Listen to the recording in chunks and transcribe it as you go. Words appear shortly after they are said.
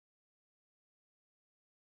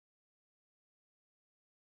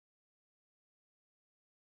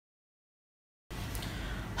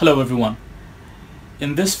Hello everyone.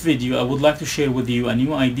 In this video I would like to share with you a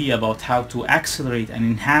new idea about how to accelerate and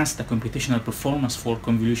enhance the computational performance for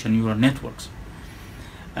convolutional neural networks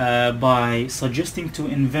by suggesting to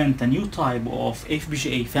invent a new type of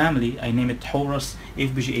FPGA family. I name it Horus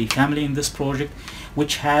FPGA family in this project,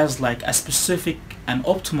 which has like a specific and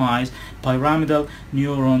optimized pyramidal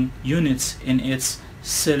neuron units in its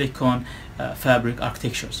silicon fabric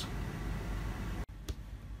architectures.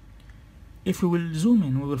 If we will zoom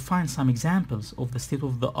in, we will find some examples of the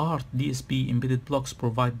state-of-the-art DSP embedded blocks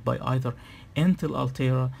provided by either Intel,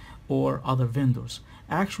 Altera, or other vendors.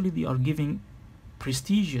 Actually, they are giving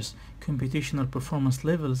prestigious computational performance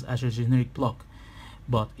levels as a generic block.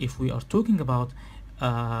 But if we are talking about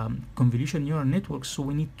convolutional neural networks, so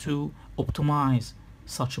we need to optimize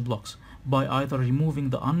such blocks by either removing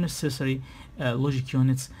the unnecessary logic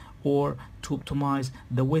units or to optimize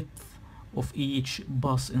the width of each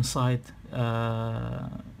bus inside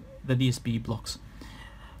the DSP blocks.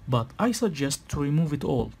 But I suggest to remove it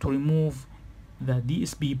all, to remove the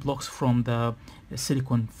DSP blocks from the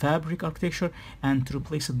silicon fabric architecture and to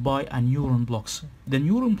replace it by a neuron blocks. The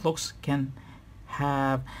neuron blocks can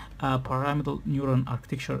have a pyramidal neuron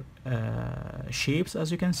architecture shapes.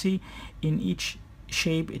 As you can see, in each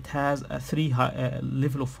shape it has a three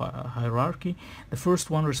level of hierarchy. The first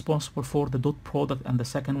one responsible for the dot product, and the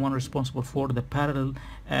second one responsible for the parallel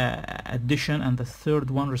addition, and the third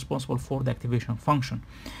one responsible for the activation function.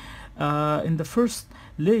 In the first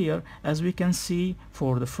layer, as we can see,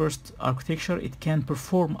 for the first architecture, it can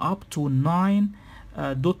perform up to 9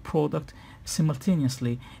 dot product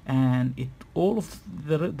simultaneously, and all of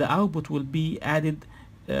the output will be added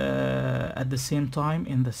at the same time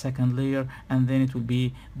in the second layer, and then it will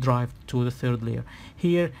be derived to the third layer.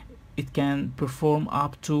 Here it can perform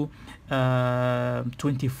up to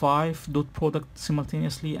 25 dot product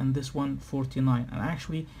simultaneously, and this one 49. And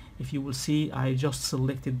actually, if you will see, I just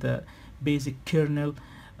selected the basic kernel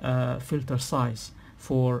filter size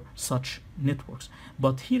for such networks.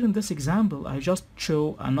 But here in this example, I just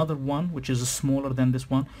show another one which is smaller than this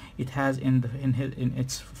one. It has in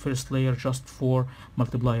its first layer just 4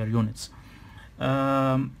 multiplier units.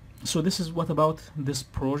 So this is what about this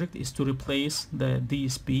project, is to replace the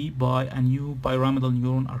DSP by a new pyramidal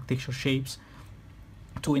neuron architecture shapes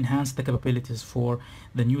to enhance the capabilities for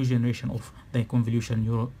the new generation of the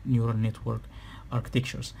convolutional neural network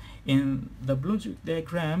architectures. In the block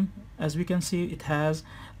diagram, as we can see, it has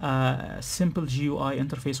a simple GUI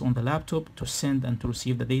interface on the laptop to send and to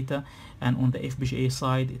receive the data, and on the FPGA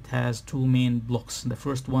side it has 2 main blocks. The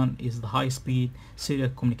first one is the high-speed serial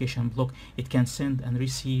communication block. It can send and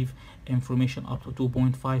receive information up to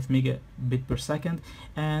 2.5 megabit per second,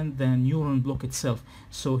 and the neuron block itself.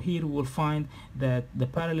 So here we will find that the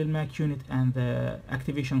parallel MAC unit and the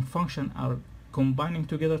activation function are combining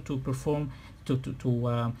together to perform to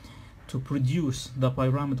produce the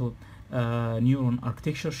pyramidal neuron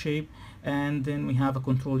architecture shape. And then we have a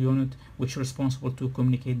control unit which is responsible to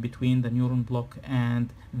communicate between the neuron block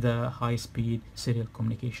and the high-speed serial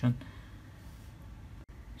communication.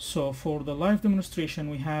 So for the live demonstration,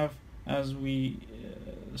 we have, as we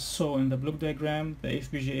saw in the block diagram, the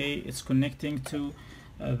FPGA is connecting to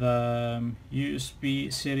the USB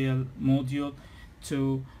serial module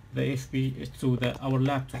to the our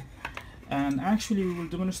laptop. And actually we will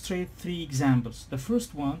demonstrate 3 examples. The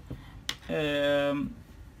first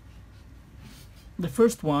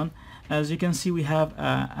one, as you can see, we have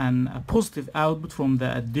a positive output from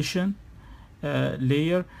the addition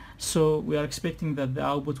layer, so we are expecting that the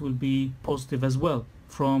output will be positive as well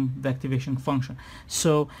from the activation function.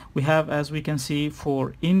 So we have, as we can see,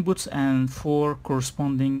 4 inputs and 4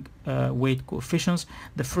 corresponding weight coefficients.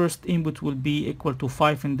 The first input will be equal to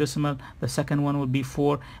 5 in decimal, the second one will be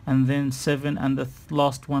 4, and then 7, and the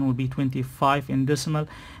last one will be 25 in decimal.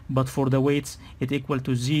 But for the weights, it equal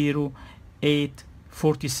to 0, 8,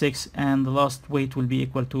 46, and the last weight will be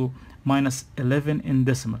equal to minus 11 in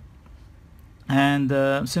decimal. And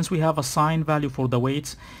since we have a sign value for the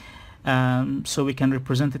weights, so we can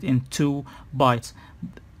represent it in 2 bytes.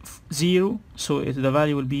 0, so the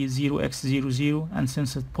value will be 0x00, and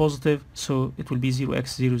since it's positive, so it will be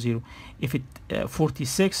 0x00. If it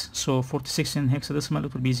 46, so 46 in hexadecimal,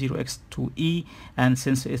 it will be 0x2e, and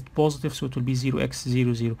since it's positive, so it will be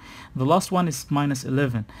 0x00. The last one is minus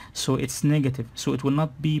 11, so it's negative, so it will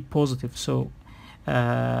not be positive. So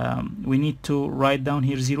we need to write down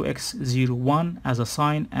here 0x01 as a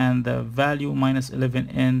sign, and the value minus 11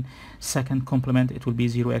 in second complement, it will be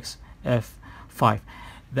 0xf5.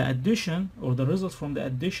 The addition, or the results from the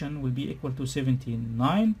addition, will be equal to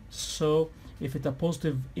 79. So if it's a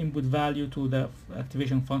positive input value to the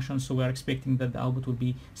activation function, so we are expecting that the output will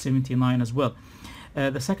be 79 as well.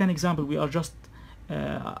 The second example, we are just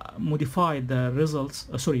modify the results,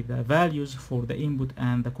 the values for the input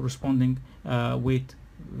and the corresponding weight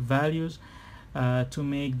values to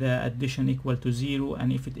make the addition equal to 0,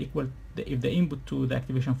 and if the input to the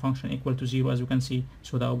activation function equal to 0, as you can see,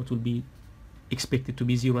 so the output will be expected to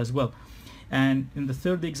be 0 as well. And in the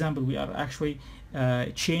third example, we are actually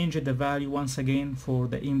changing the value once again for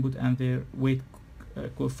the input and their weight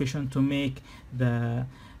coefficient to make the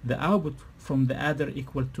output from the adder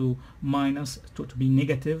equal to minus to be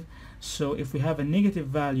negative. So if we have a negative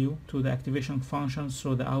value to the activation function,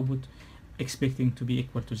 so the output expecting to be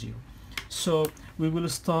equal to 0. So we will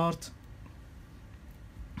start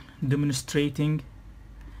demonstrating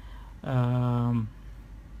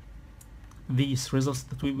these results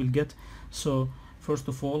that we will get. So first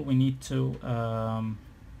of all, we need to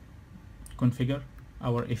configure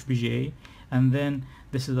our FPGA, and then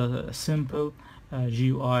this is a simple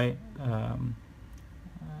GUI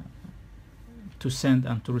to send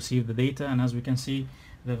and to receive the data. And as we can see,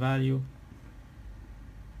 the value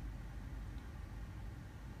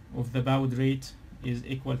of the baud rate is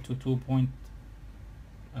equal to 2.5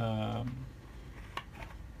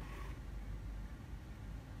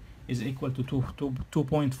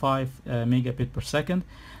 megabit per second.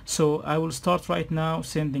 So I will start right now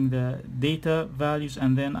sending the data values,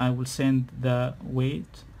 and then I will send the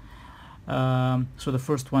weight. So the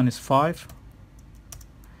first one is 5,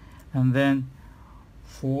 and then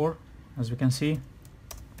 4, as we can see,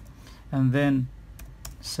 and then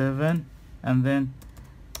 7, and then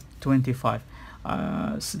 25.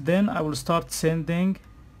 Then I will start sending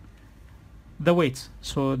the weights.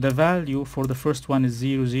 So the value for the first one is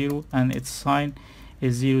 0, 0, and its sign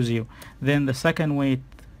is 0, 0. Then the second weight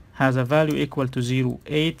has a value equal to 0,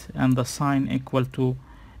 8, and the sign equal to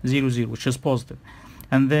 0, 0, which is positive.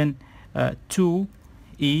 And then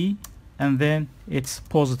 2E, and then it's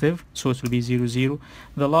positive, so it will be 0, 0.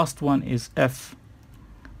 The last one is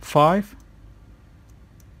F5,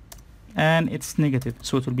 and it's negative,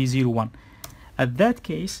 so it will be 0, 1. At that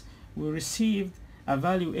case, we received a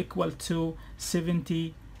value equal to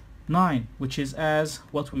 79, which is as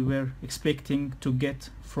what we were expecting to get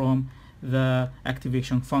from the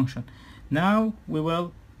activation function. Now we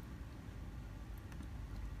will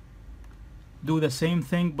do the same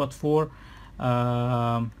thing, but for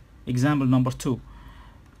example number 2.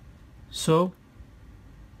 So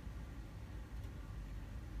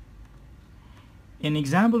in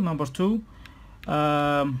example number 2,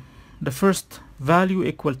 the first value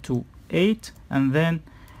equal to 8, and then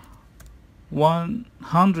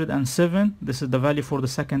 107, this is the value for the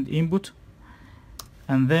second input,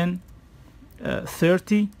 and then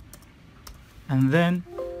 30, and then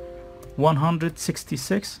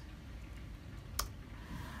 166.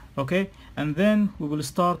 Okay, and then we will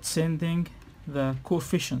start sending the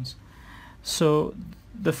coefficients. So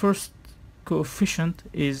the first coefficient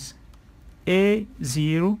is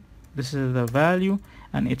A0, this is the value,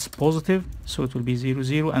 and it's positive, so it will be 0,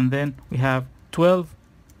 0. And then we have 12,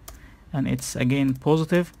 and it's again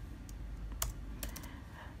positive.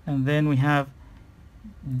 And then we have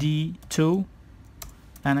D2,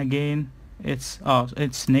 and again it's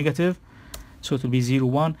negative, so it will be 0,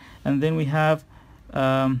 1. And then we have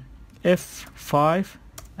F5,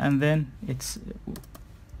 and then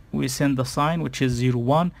we send the sign, which is 0,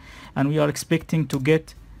 1, and we are expecting to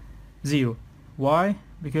get 0. Why?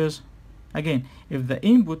 Because again, if the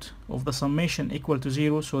input of the summation equal to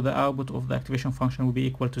 0, so the output of the activation function will be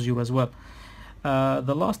equal to 0 as well.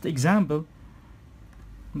 The last example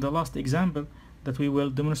that we will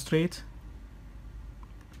demonstrate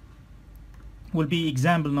will be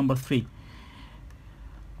example number 3.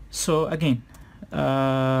 So again,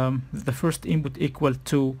 the first input equal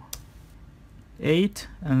to 8,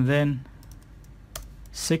 and then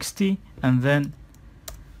 60, and then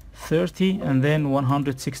 30, and then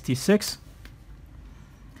 166.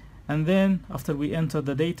 And then after we enter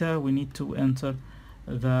the data, we need to enter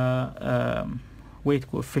the weight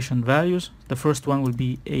coefficient values. The first one will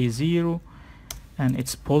be A0, and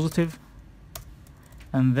it's positive.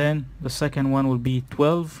 And then the second one will be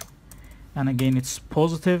 12, and again it's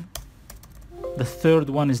positive. The third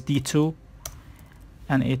one is D2,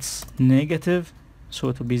 and it's negative, so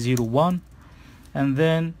it will be 0, 1. And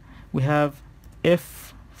then we have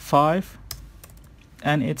F5,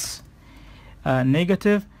 and it's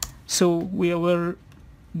negative, so we will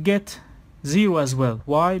get 0 as well.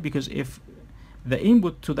 Why? Because if the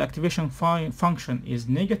input to the activation function is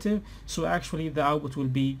negative, so actually the output will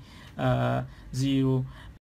be 0